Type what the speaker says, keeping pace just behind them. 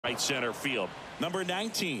Right center field. Number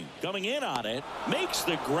 19 coming in on it, makes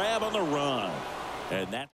the grab on the run.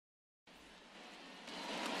 And that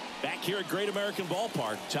back here at Great American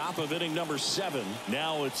Ballpark, top of inning number 7.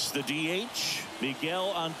 Now it's the DH,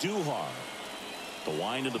 Miguel Andujar. The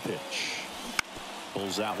wind of the pitch.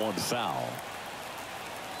 Pulls that one foul.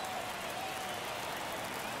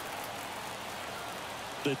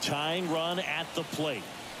 The tying run at the plate.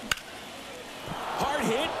 Hard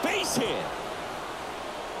hit, base hit.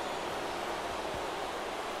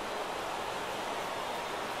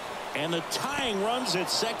 And the tying runs at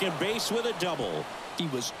second base with a double. He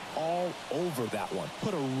was all over that one.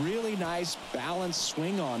 Put a really nice balanced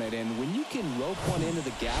swing on it. And when you can rope one into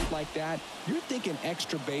the gap like that, you're thinking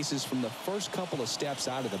extra bases from the first couple of steps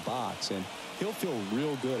out of the box. And he'll feel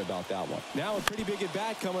real good about that one. Now a pretty big at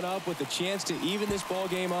bat coming up with a chance to even this ball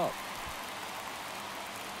game up.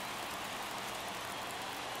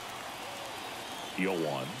 Yo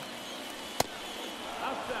one.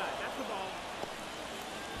 Outside. That's the ball.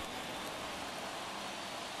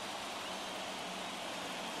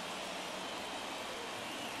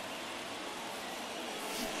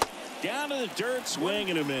 Down to the dirt, swing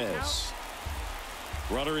and a miss.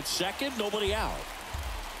 Runner at second, nobody out.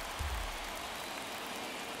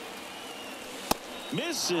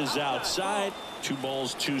 Misses outside. 2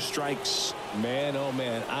 balls, 2 strikes. Man, oh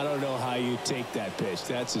man, I don't know how you take that pitch.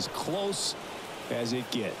 That's as close as it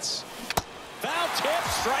gets. Foul tip,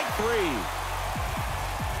 strike 3.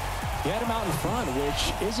 He had him out in front,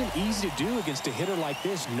 which isn't easy to do against a hitter like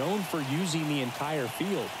this, known for using the entire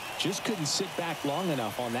field. Just couldn't sit back long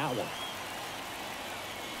enough on that one.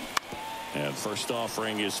 And first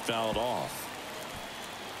offering is fouled off.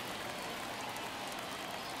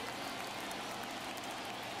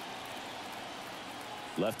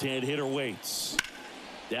 Left-hand hitter waits.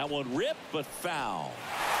 That one ripped, but foul.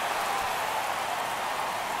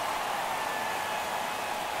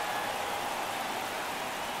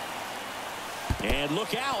 And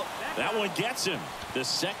look out. That one gets him. The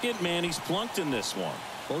second man he's plunked in this one.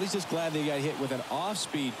 Well, he's just glad they got hit with an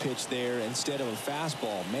off-speed pitch there instead of a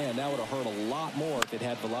fastball. Man, that would have hurt a lot more if it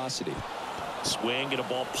had velocity. Swing and a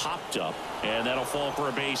ball popped up, and that'll fall for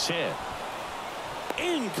a base hit.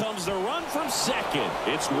 In comes the run from second.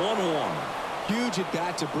 It's 1-1. Huge at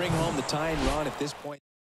bat to bring home the tying run at this point.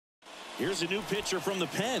 Here's a new pitcher from the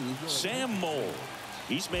pen, Sam Moll.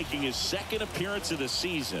 He's making his second appearance of the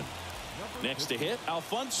season. Next to hit,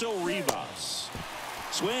 Alfonso Rivas.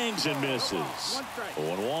 Swings and misses.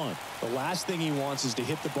 0-1. The last thing he wants is to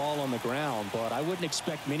hit the ball on the ground, but I wouldn't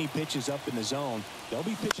expect many pitches up in the zone. They'll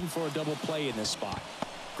be pitching for a double play in this spot.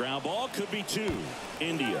 Ground ball could be 2.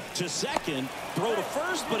 India to second. Throw to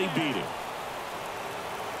first, but he beat it.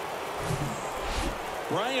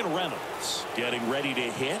 Brian Reynolds getting ready to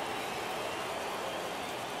hit.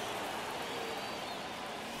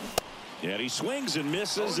 And he swings and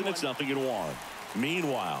misses, and it's 0-1.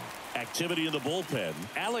 Meanwhile, activity in the bullpen.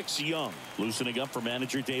 Alex Young loosening up for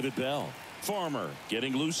manager David Bell. Farmer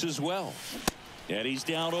getting loose as well. And he's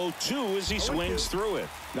down 0-2 as he swings through it.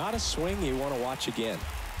 Not a swing you want to watch again.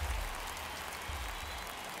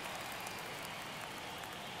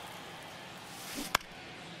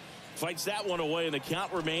 Fights that one away, and the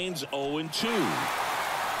count remains 0-2.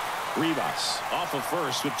 Rivas off of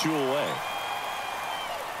first with 2 away.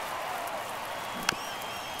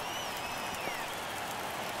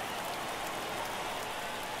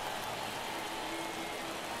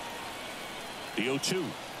 The 0-2.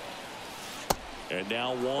 And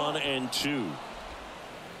now 1-2.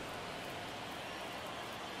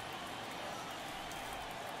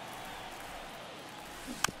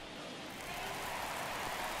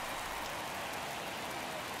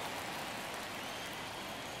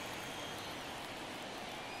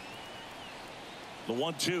 The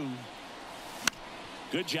 1-2.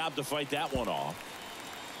 Good job to fight that one off.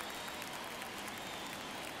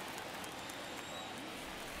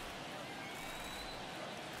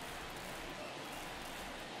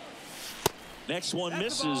 Next one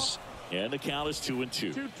misses, and the count is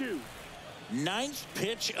 2-2. 2-2. 9th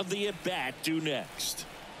pitch of the at-bat due next.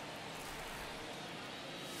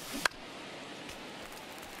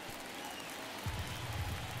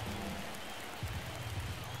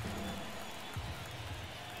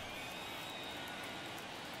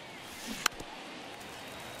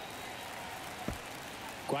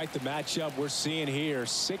 Quite the matchup we're seeing here.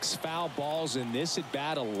 6 foul balls in this at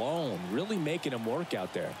bat alone, really making him work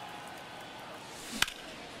out there.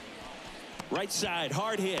 Right side,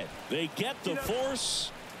 hard hit. They get the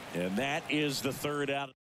force, and that is the 3rd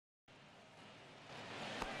out.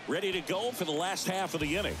 Ready to go for the last half of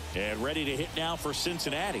the inning, and ready to hit now for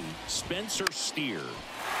Cincinnati, Spencer Steer.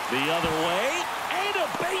 The other way, and a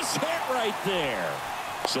base hit right there.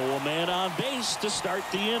 So a man on base to start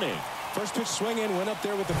the inning. First pitch swinging, went up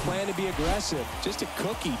there with the plan to be aggressive. Just a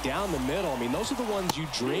cookie down the middle. I mean, those are the ones you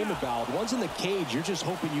dream about. Ones in the cage, you're just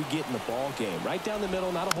hoping you get in the ball game. Right down the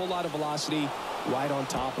middle, not a whole lot of velocity, right on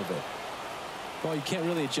top of it. Well, you can't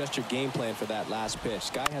really adjust your game plan for that last pitch. This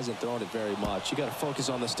guy hasn't thrown it very much. You got to focus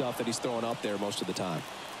on the stuff that he's throwing up there most of the time.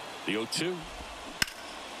 The 0-2.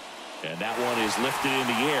 And that one is lifted in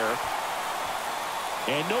the air.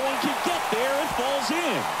 And no one can get there. It falls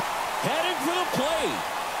in. Heading for the plate.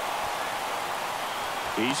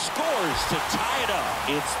 He scores to tie it up.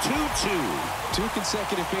 It's 2-2. 2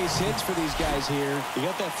 consecutive base hits for these guys here. He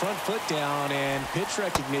got that front foot down, and pitch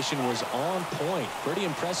recognition was on point. Pretty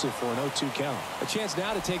impressive for an 0-2 count. A chance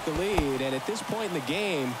now to take the lead, and at this point in the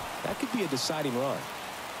game, that could be a deciding run.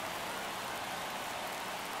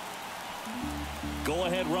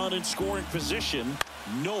 Go-ahead run in scoring position.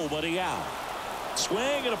 Nobody out.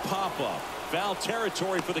 Swing and a pop-up. Foul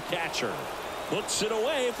territory for the catcher. Puts it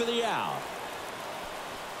away for the out.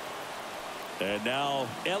 And now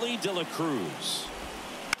Ellie De La Cruz.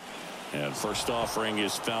 And first offering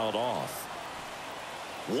is fouled off.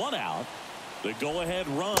 1 out. The go-ahead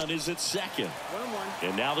run is at second. 1-1.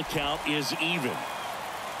 And now the count is even.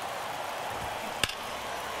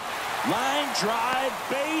 Line drive,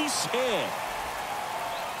 base hit.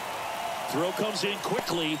 Throw comes in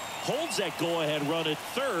quickly, holds that go-ahead run at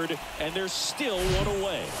third, and there's still 1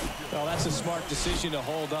 away. Well, that's a smart decision to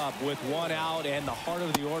hold up with 1 out and the heart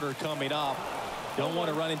of the order coming up. Don't want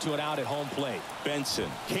to run into an out at home plate. Benson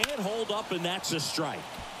can't hold up, and that's a strike.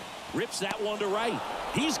 Rips that one to right.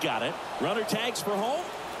 He's got it. Runner tags for home.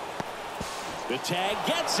 The tag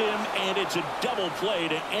gets him, and it's a double play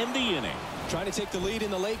to end the inning. Trying to take the lead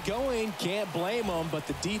in the late going. Can't blame them, but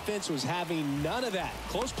the defense was having none of that.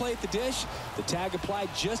 Close play at the dish. The tag applied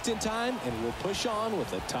just in time, and we'll push on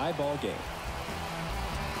with a tie ball game.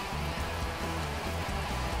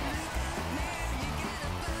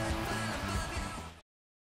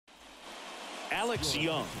 Alex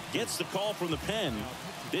Young gets the call from the pen.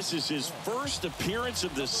 This is his first appearance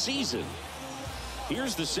of the season.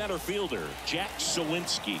 Here's the center fielder, Jack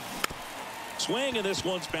Sawinski. Swing, and this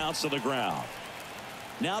one's bounced to the ground.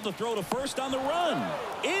 Now the throw to first on the run.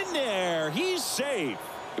 In there. He's safe.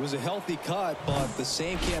 It was a healthy cut, but the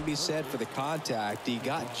same can't be said for the contact. He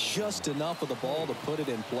got just enough of the ball to put it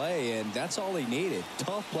in play, and that's all he needed.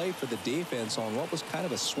 Tough play for the defense on what was kind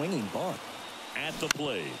of a swinging bunt. At the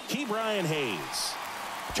plate, Ke'Bryan Hayes.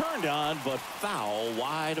 Turned on, but foul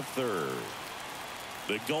wide of third.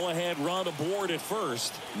 The go-ahead run aboard at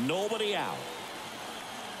first. Nobody out.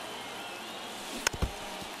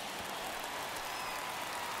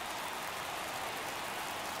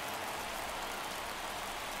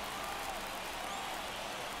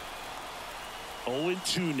 Oh,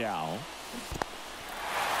 0-2 now.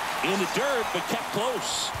 In the dirt, but kept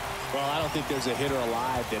close. Well, I don't think there's a hitter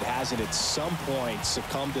alive that hasn't at some point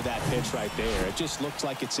succumbed to that pitch right there. It just looks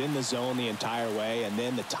like it's in the zone the entire way, and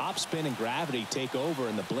then the top spin and gravity take over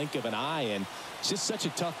in the blink of an eye, and it's just such a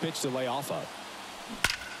tough pitch to lay off of.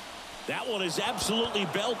 That one is absolutely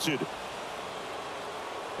belted.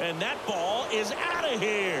 And that ball is out of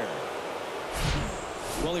here.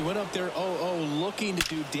 Well, he went up there 0-0 looking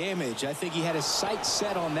to do damage. I think he had his sights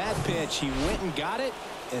set on that pitch. He went and got it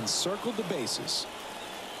and circled the bases.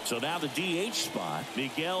 So now the DH spot,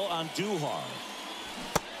 Miguel Andujar.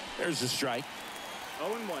 There's the strike.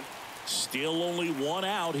 0-1. Still only 1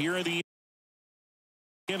 out here in the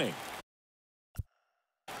inning.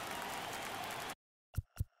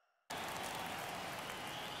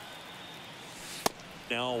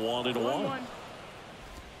 Now 1-1.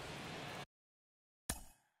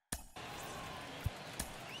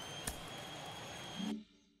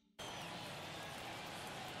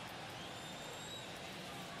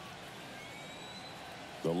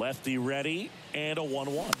 The lefty ready, and a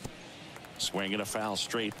 1-1. Swing and a foul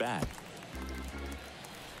straight back.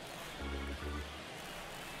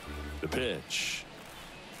 The pitch.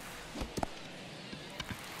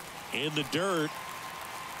 In the dirt.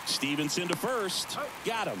 Stevenson to first.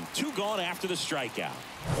 Got him. 2 gone after the strikeout.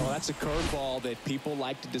 Well, that's a curveball that people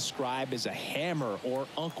like to describe as a hammer or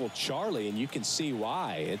Uncle Charlie, and you can see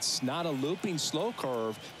why. It's not a looping slow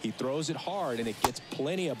curve. He throws it hard, and it gets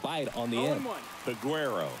plenty of bite on the end.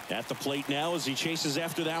 Aguero at the plate now as he chases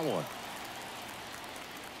after that one.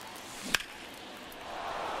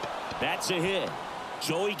 That's a hit.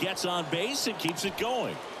 Joey gets on base and keeps it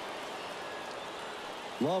going.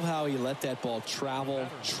 Love how he let that ball travel,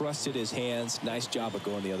 trusted his hands. Nice job of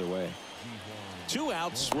going the other way. 2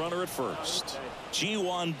 outs, runner at first.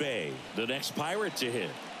 Ji-hwan Bae, the next Pirate to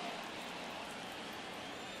hit.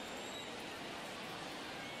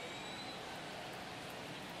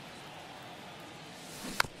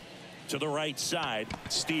 To the right side,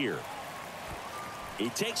 Steer. He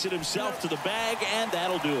takes it himself to the bag, and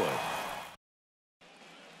that'll do it.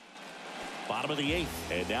 Bottom of the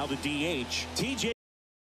 8th, and now the DH, TJ.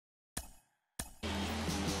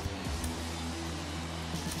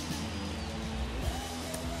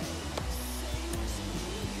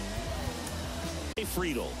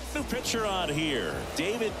 Friedel. New pitcher on here,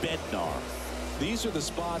 David Bednar. These are the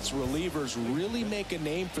spots relievers really make a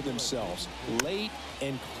name for themselves, late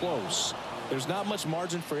and close. There's not much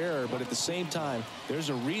margin for error, but at the same time, there's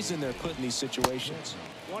a reason they're put in these situations.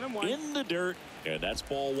 1-1. In the dirt, and that's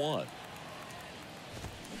ball 1.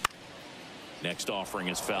 Next offering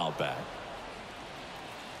is fouled back.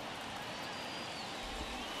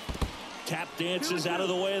 Tap dances out of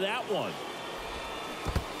the way of that one.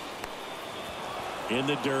 In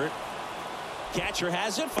the dirt. Catcher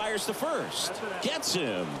has it, fires to first. Gets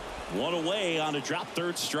him. One away on a drop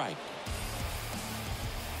third strike.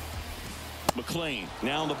 McLean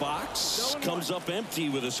now in the box. Comes up empty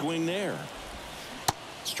with a swing there.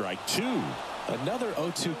 Strike 2. Another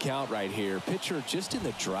 0-2 count right here. Pitcher just in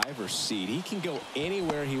the driver's seat. He can go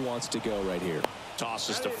anywhere he wants to go right here.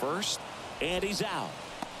 Tosses to first, and he's out.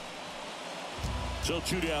 So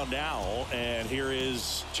 2 down now, and here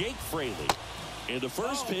is Jake Fraley. And the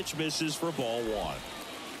first pitch misses for ball 1.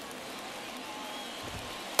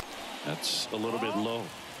 That's a little bit low.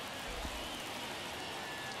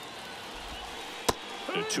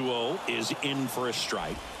 The 2-0 is in for a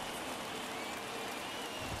strike.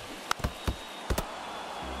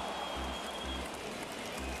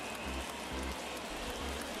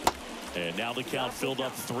 And now the count filled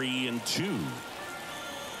up 3-2.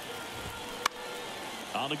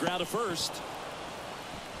 On the ground at first.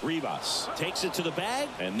 Rivas takes it to the bag,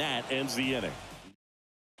 and that ends the inning.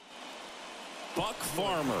 Buck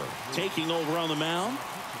Farmer taking over on the mound.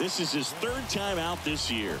 This is his 3rd time out this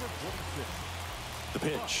year. The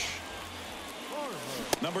pitch.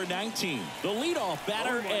 Number 19, the leadoff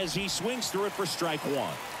batter as he swings through it for strike 1.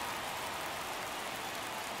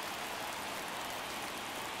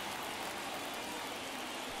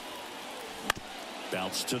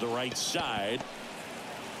 Bounce to the right side.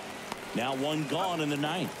 Now 1 gone in the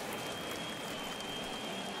 9th.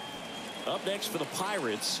 Up next for the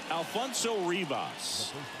Pirates, Alfonso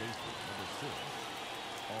Rivas.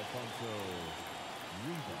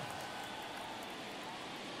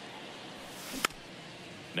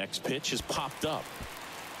 Next pitch is popped up.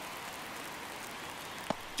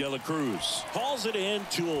 De La Cruz hauls it in,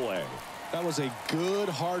 2 away. That was a good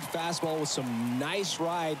hard fastball with some nice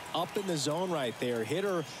ride up in the zone right there.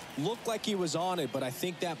 Hitter looked like he was on it, but I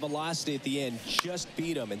think that velocity at the end just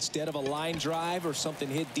beat him. Instead of a line drive or something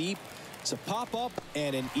hit deep, it's a pop up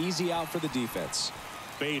and an easy out for the defense.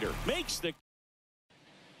 Bader makes the.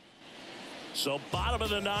 So bottom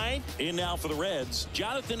of the 9th, in now for the Reds,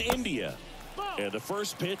 Jonathan India. And the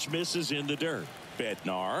first pitch misses in the dirt.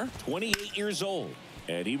 Bednar, 28 years old,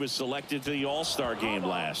 and he was selected to the All-Star game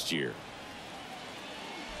last year.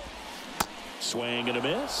 Swing and a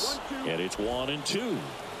miss, and it's 1-2.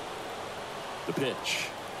 The pitch.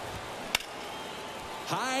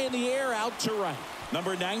 High in the air, out to right.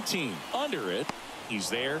 Number 19, under it.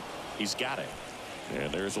 He's there. He's got it.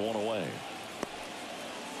 And there's 1 away.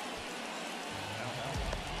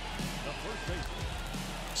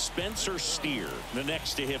 Spencer Steer, the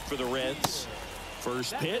next to hit for the Reds.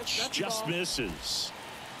 First pitch, just misses.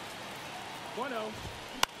 1-0.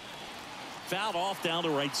 Fouled off down the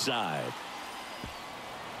right side.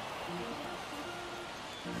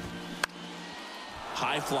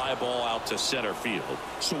 High fly ball out to center field.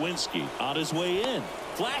 Sawinski on his way in.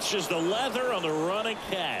 Flashes the leather on the running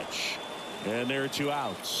catch. And there are 2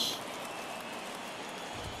 outs.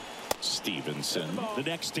 Stevenson, the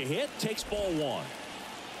next to hit, takes ball 1.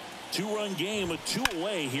 2-run game with 2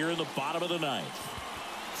 away here in the bottom of the 9th.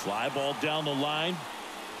 Fly ball down the line.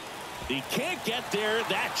 He can't get there.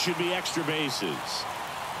 That should be extra bases.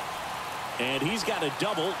 And he's got a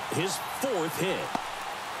double, his 4th hit.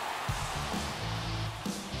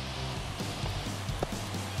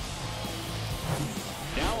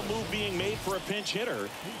 Now a move being made for a pinch hitter.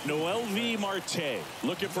 Noelvi Marte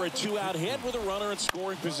looking for a 2-out hit with a runner in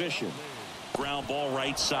scoring position. Ground ball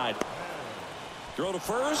right side. Throw to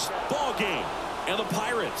first, ball game. And the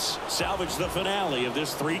Pirates salvage the finale of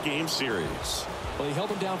this 3-game series. Well, he held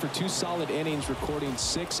him down for 2 solid innings, recording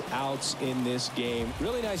 6 outs in this game.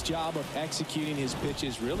 Really nice job of executing his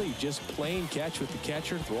pitches, really just playing catch with the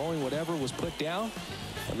catcher, throwing whatever was put down,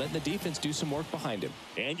 and letting the defense do some work behind him.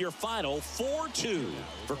 And your final 4-2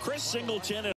 for Chris Singleton.